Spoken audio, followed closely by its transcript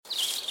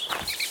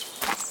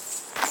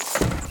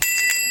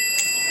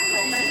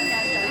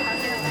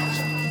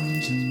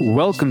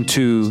Welcome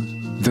to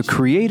The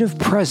Creative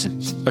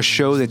Present, a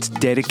show that's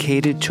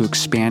dedicated to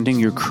expanding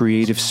your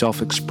creative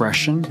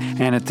self-expression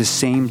and at the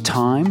same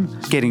time,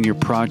 getting your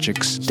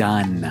projects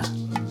done.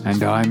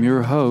 And I'm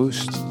your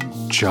host,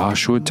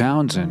 Joshua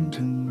Townsend.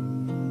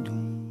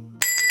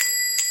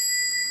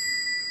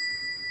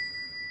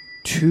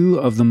 Two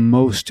of the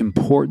most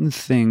important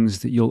things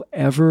that you'll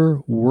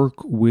ever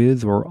work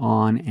with or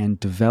on and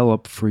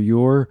develop for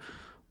your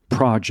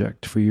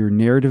project, for your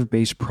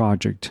narrative-based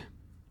project,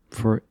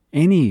 for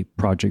any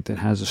project that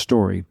has a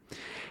story,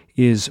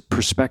 is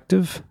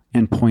perspective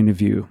and point of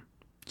view.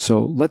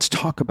 So let's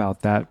talk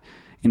about that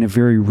in a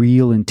very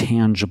real and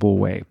tangible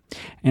way.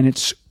 And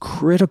it's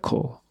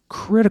critical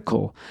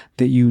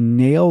that you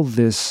nail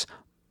this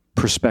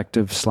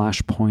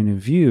perspective/point of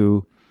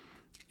view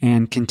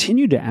and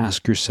continue to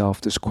ask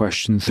yourself this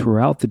question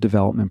throughout the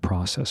development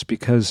process,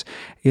 because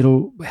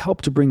it'll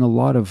help to bring a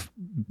lot of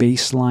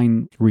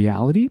baseline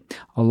reality,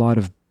 a lot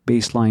of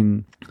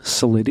baseline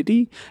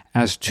solidity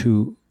as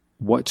to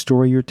what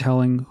story you're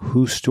telling,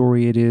 whose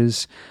story it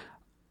is,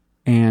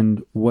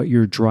 and what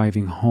you're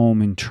driving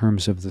home in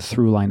terms of the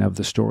through line of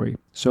the story.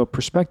 So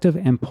perspective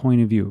and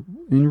point of view.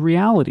 In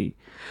reality,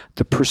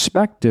 the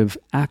perspective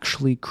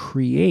actually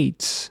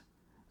creates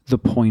the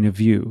point of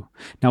view.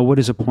 Now, what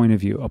is a point of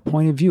view? A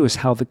point of view is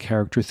how the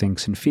character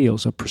thinks and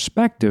feels. A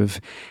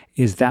perspective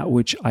is that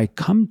which I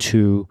come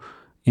to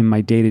in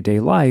my day-to-day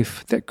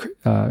life, that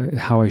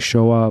how I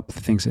show up, the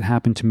things that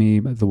happen to me,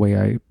 the way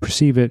I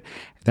perceive it,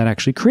 that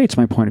actually creates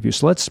my point of view.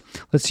 So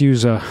let's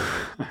use an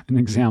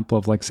example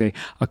of, like, say,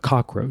 a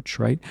cockroach,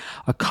 right?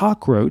 A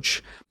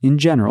cockroach, in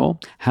general,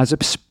 has a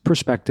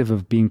perspective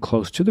of being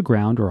close to the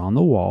ground or on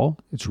the wall.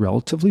 It's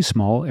relatively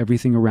small.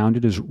 Everything around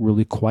it is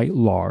really quite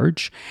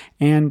large.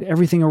 And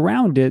everything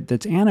around it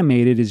that's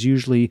animated is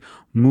usually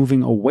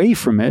moving away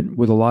from it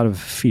with a lot of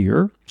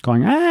fear,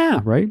 going,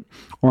 right?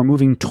 Or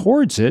moving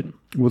towards it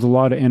with a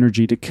lot of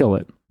energy to kill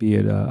it, be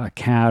it a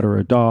cat or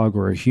a dog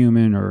or a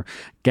human or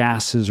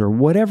gases or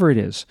whatever it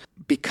is.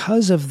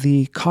 Because of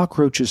the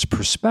cockroach's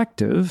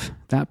perspective,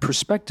 that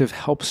perspective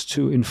helps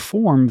to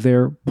inform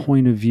their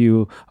point of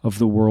view of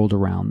the world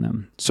around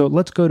them. So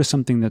let's go to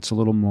something that's a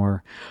little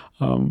more,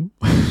 that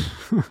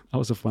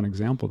was a fun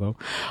example though,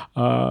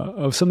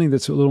 of something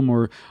that's a little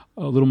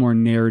more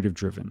narrative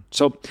driven.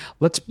 So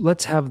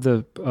let's have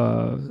the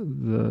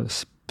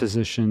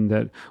position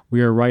that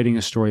we are writing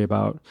a story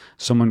about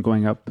someone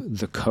going up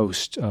the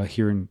coast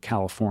here in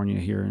California,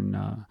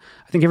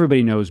 I think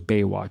everybody knows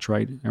Baywatch,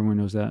 right? Everyone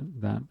knows that.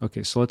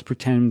 Okay, so let's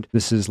pretend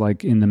this is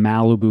like in the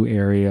Malibu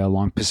area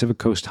along Pacific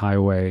Coast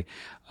Highway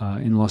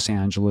in Los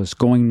Angeles,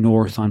 going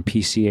north on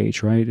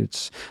PCH, right?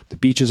 It's the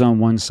beach is on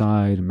one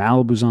side,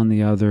 Malibu's on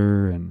the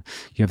other, and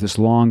you have this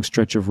long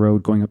stretch of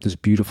road going up this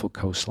beautiful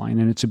coastline,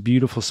 and it's a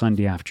beautiful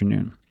Sunday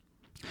afternoon.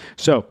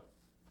 So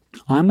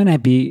I'm going to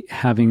be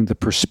having the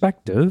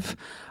perspective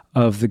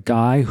of the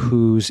guy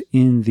who's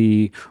in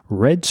the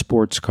red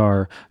sports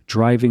car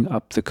driving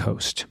up the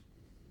coast.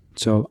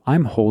 So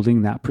I'm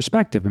holding that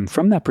perspective. And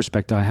from that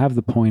perspective, I have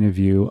the point of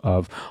view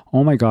of,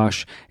 oh my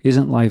gosh,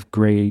 isn't life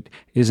great?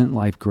 Isn't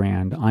life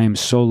grand? I am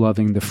so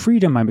loving the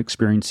freedom I'm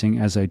experiencing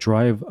as I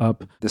drive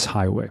up this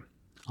highway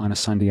on a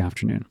Sunday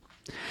afternoon.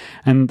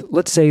 And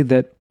let's say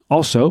that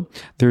also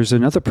there's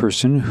another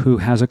person who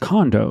has a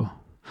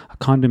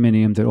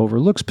condominium that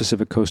overlooks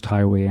Pacific Coast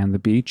Highway and the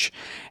beach,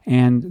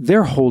 and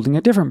they're holding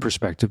a different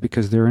perspective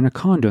because they're in a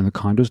condo, and the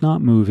condo's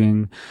not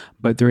moving,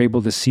 but they're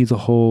able to see the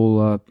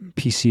whole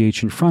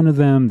PCH in front of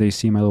them. They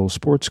see my little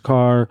sports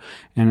car,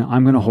 and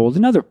I'm going to hold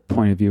another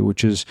point of view,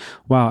 which is,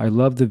 wow, I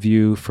love the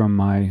view from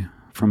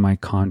my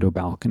condo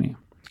balcony.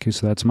 Okay,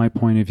 so that's my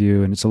point of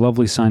view, and it's a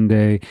lovely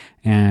Sunday,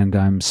 and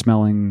I'm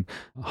smelling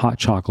hot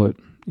chocolate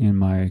in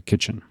my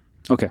kitchen.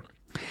 Okay,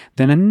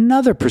 then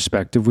another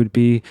perspective would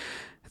be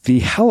the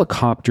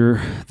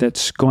helicopter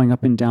that's going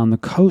up and down the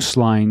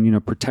coastline,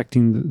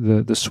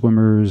 protecting the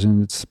swimmers,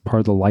 and it's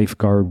part of the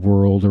lifeguard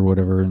world or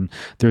whatever, and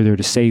they're there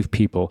to save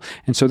people.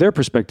 And so their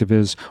perspective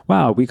is,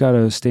 wow, we got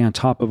to stay on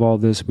top of all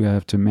this. We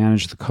have to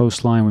manage the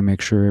coastline. We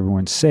make sure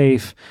everyone's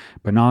safe,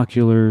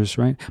 binoculars,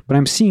 right? But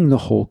I'm seeing the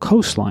whole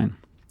coastline.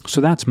 So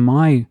that's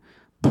my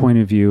point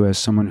of view as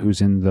someone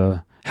who's in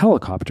the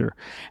helicopter.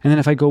 And then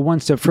if I go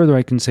one step further,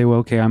 I can say, well,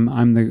 okay,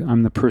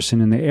 I'm the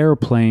person in the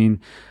airplane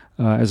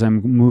as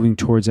I'm moving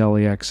towards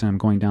LAX, and I'm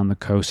going down the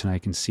coast, and I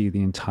can see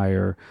the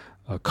entire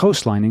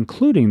coastline,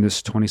 including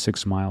this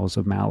 26 miles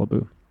of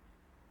Malibu.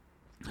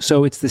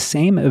 So it's the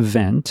same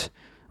event,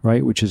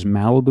 right, which is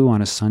Malibu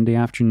on a Sunday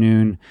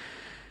afternoon,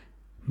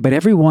 but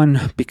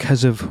everyone,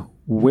 because of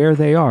where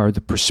they are, the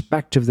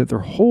perspective that they're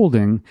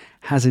holding,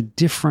 has a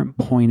different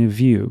point of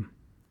view.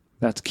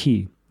 That's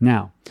key.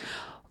 Now,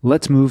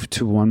 let's move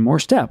to one more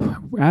step.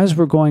 As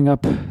we're going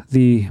up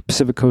the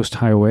Pacific Coast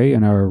Highway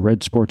in our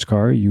red sports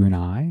car, you and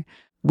I,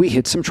 we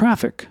hit some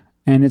traffic.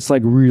 And it's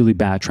like really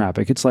bad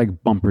traffic. It's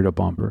like bumper to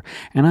bumper.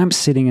 And I'm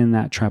sitting in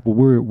that traffic.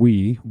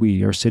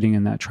 We are sitting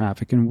in that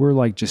traffic, and we're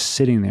like just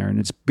sitting there, and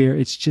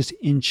it's just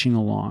inching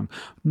along.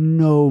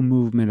 No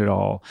movement at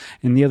all.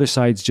 And the other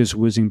side's just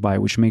whizzing by,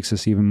 which makes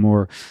us even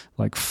more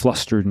like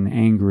flustered and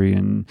angry,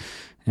 and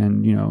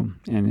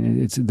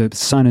it's the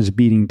sun is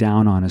beating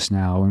down on us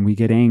now, and we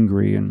get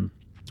angry and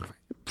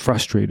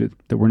frustrated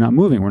that we're not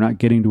moving. We're not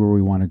getting to where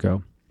we want to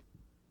go.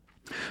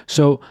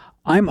 So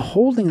I'm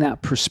holding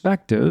that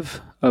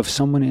perspective of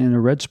someone in a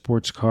red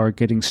sports car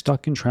getting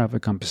stuck in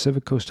traffic on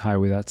Pacific Coast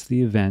Highway. That's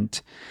the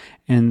event,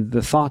 and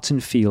the thoughts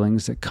and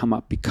feelings that come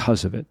up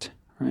because of it,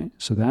 right?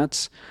 So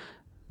that's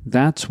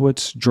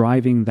what's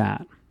driving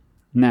that.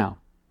 Now,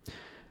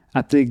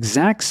 at the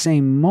exact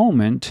same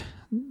moment,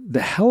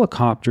 the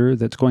helicopter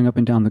that's going up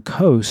and down the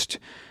coast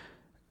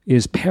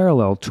is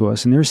parallel to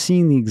us, and they're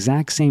seeing the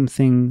exact same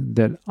thing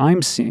that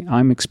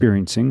I'm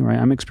experiencing, right?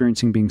 I'm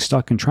experiencing being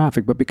stuck in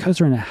traffic, but because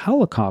they're in a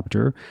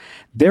helicopter,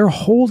 they're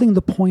holding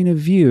the point of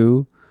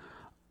view.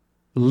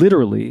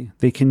 Literally,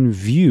 they can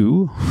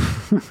view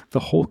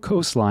the whole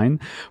coastline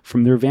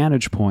from their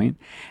vantage point,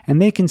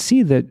 and they can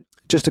see that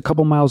just a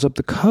couple miles up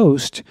the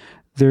coast,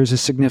 there's a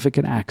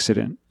significant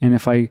accident. And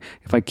if I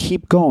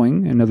keep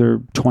going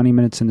another 20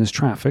 minutes in this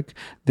traffic,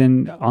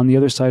 then on the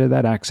other side of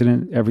that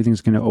accident,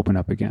 everything's going to open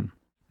up again.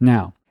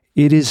 Now,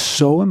 it is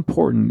so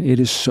important, it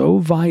is so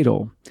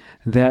vital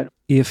that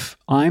if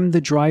I'm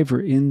the driver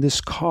in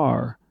this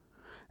car,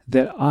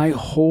 that I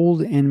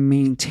hold and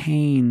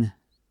maintain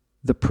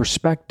the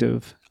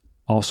perspective,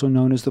 also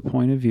known as the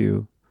point of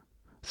view.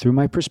 Through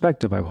my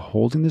perspective, I'm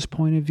holding this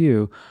point of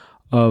view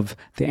of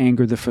the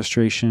anger, the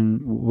frustration,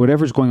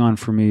 whatever's going on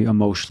for me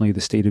emotionally,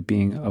 the state of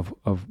being of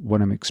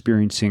what I'm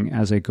experiencing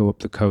as I go up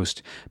the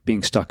coast,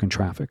 being stuck in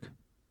traffic.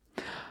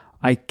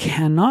 I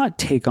cannot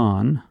take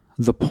on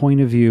the point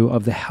of view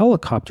of the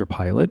helicopter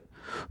pilot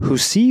who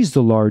sees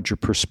the larger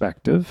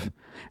perspective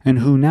and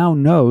who now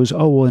knows,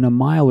 oh, well, in a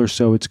mile or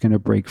so, it's going to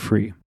break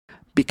free.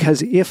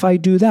 Because if I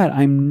do that,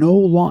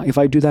 if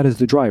I do that as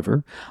the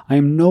driver, I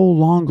am no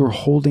longer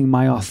holding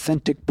my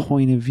authentic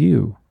point of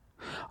view.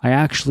 I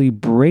actually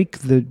break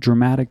the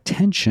dramatic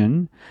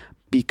tension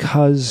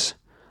because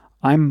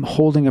I'm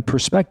holding a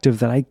perspective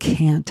that I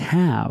can't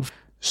have.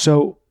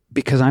 So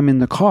because I'm in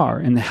the car,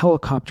 and the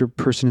helicopter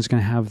person is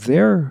going to have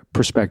their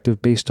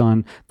perspective based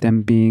on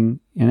them being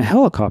in a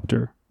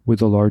helicopter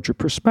with a larger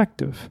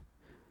perspective.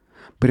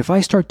 But if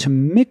I start to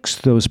mix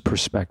those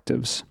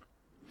perspectives,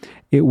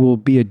 it will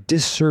be a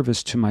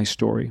disservice to my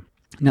story.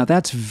 Now,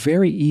 that's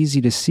very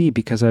easy to see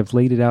because I've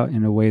laid it out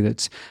in a way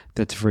that's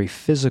very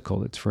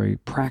physical, it's very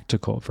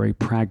practical, very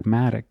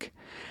pragmatic.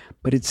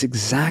 But it's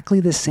exactly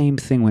the same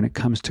thing when it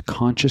comes to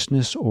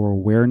consciousness or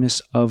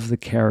awareness of the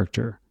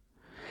character.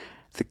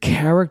 The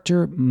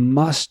character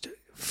must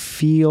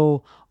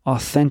feel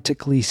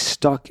authentically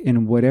stuck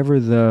in whatever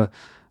they're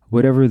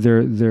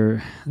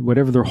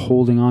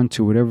holding on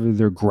to, whatever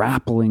they're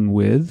grappling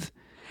with.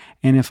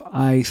 And if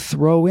I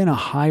throw in a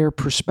higher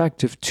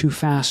perspective too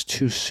fast,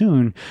 too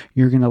soon,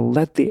 you're going to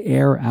let the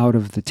air out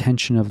of the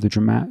tension of the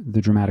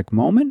dramatic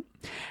moment,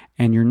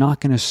 and you're not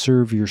going to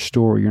serve your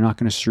story. You're not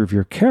going to serve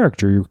your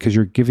character because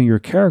you're giving your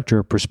character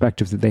a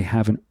perspective that they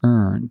haven't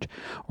earned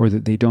or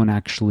that they don't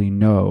actually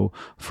know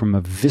from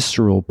a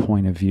visceral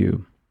point of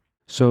view.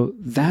 So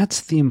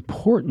that's the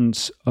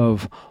importance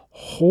of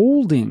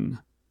holding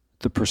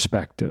the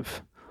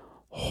perspective,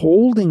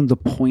 holding the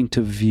point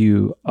of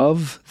view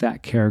of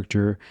that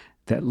character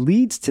that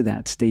leads to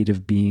that state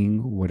of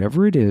being,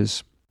 whatever it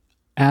is,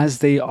 as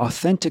they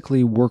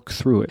authentically work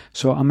through it.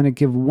 So I'm going to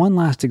give one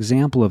last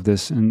example of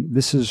this, and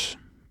this is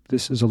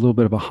a little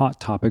bit of a hot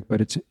topic, but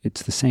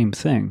it's the same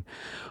thing,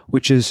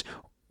 which is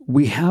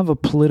we have a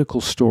political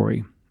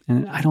story,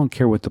 and I don't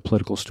care what the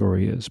political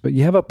story is, but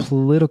you have a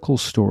political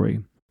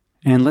story,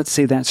 and let's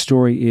say that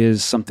story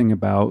is something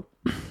about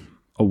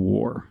a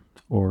war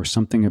or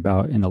something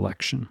about an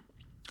election.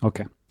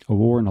 Okay, a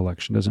war and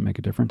election doesn't make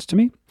a difference to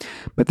me,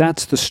 but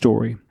that's the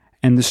story.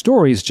 And the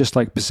story is just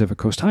like Pacific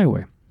Coast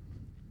Highway.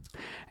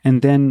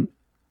 And then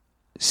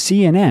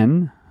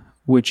CNN,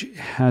 which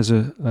has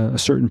a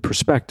certain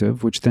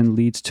perspective, which then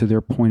leads to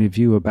their point of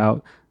view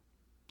about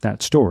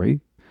that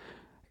story,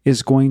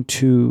 is going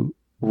to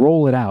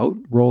roll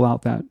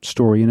out that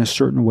story in a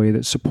certain way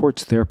that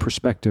supports their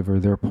perspective or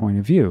their point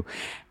of view.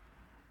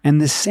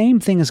 And the same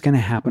thing is going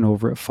to happen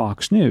over at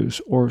Fox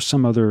News or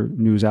some other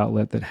news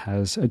outlet that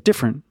has a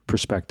different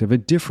perspective, a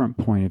different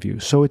point of view.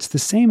 So it's the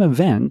same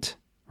event,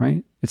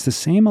 right? It's the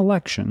same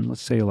election,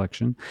 let's say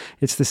election.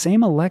 It's the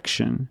same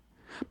election,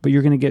 but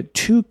you're going to get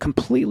two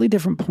completely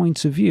different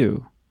points of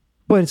view,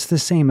 but it's the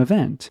same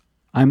event.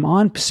 I'm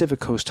on Pacific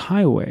Coast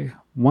Highway.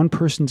 One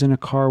person's in a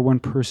car, one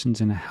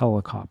person's in a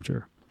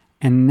helicopter.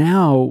 And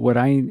now what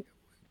I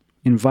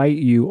invite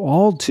you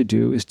all to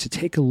do is to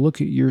take a look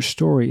at your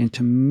story and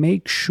to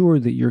make sure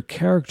that your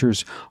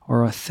characters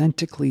are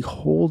authentically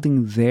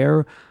holding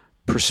their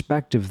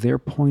perspective, their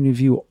point of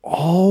view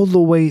all the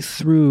way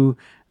through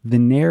the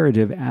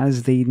narrative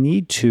as they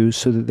need to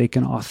so that they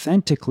can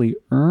authentically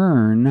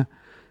earn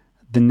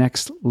the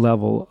next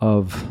level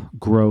of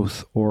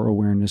growth or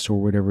awareness or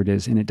whatever it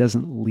is, and it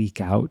doesn't leak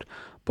out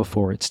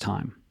before it's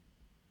time.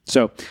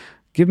 So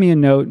give me a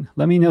note.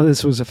 Let me know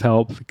this was of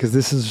help, because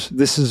this is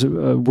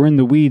we're in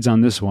the weeds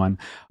on this one,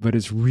 but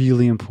it's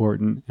really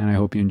important, and I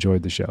hope you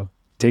enjoyed the show.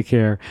 Take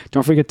care.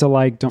 Don't forget to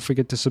like, don't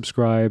forget to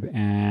subscribe,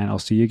 and I'll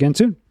see you again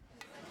soon.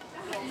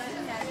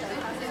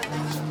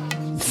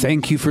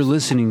 Thank you for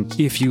listening.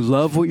 If you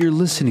love what you're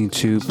listening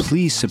to,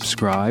 please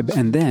subscribe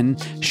and then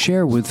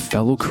share with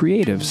fellow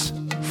creatives.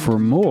 For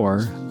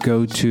more,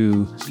 go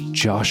to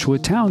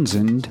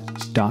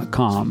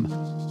joshuatownsend.com.